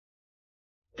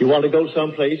You want to go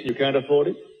someplace and you can't afford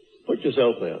it? Put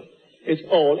yourself there. It's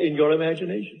all in your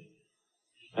imagination.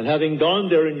 And having gone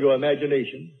there in your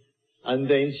imagination, and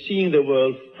then seeing the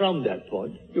world from that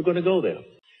point, you're going to go there.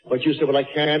 But you say, well, I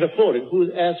can't afford it. Who's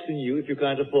asking you if you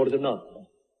can't afford it or not?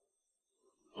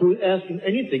 Who's asking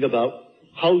anything about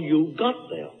how you got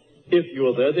there? If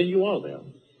you're there, then you are there.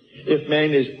 If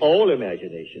man is all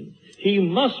imagination, he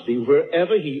must be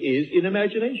wherever he is in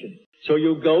imagination. So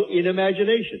you go in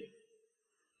imagination.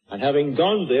 And having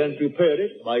gone there and prepared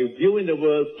it by viewing the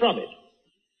world from it,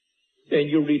 then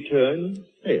you return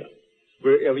here,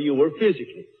 wherever you were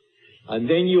physically. And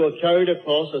then you are carried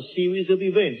across a series of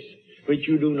events which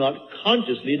you do not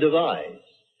consciously devise.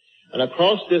 And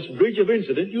across this bridge of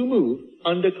incident you move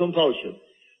under compulsion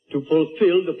to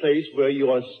fulfill the place where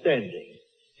you are standing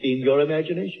in your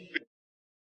imagination.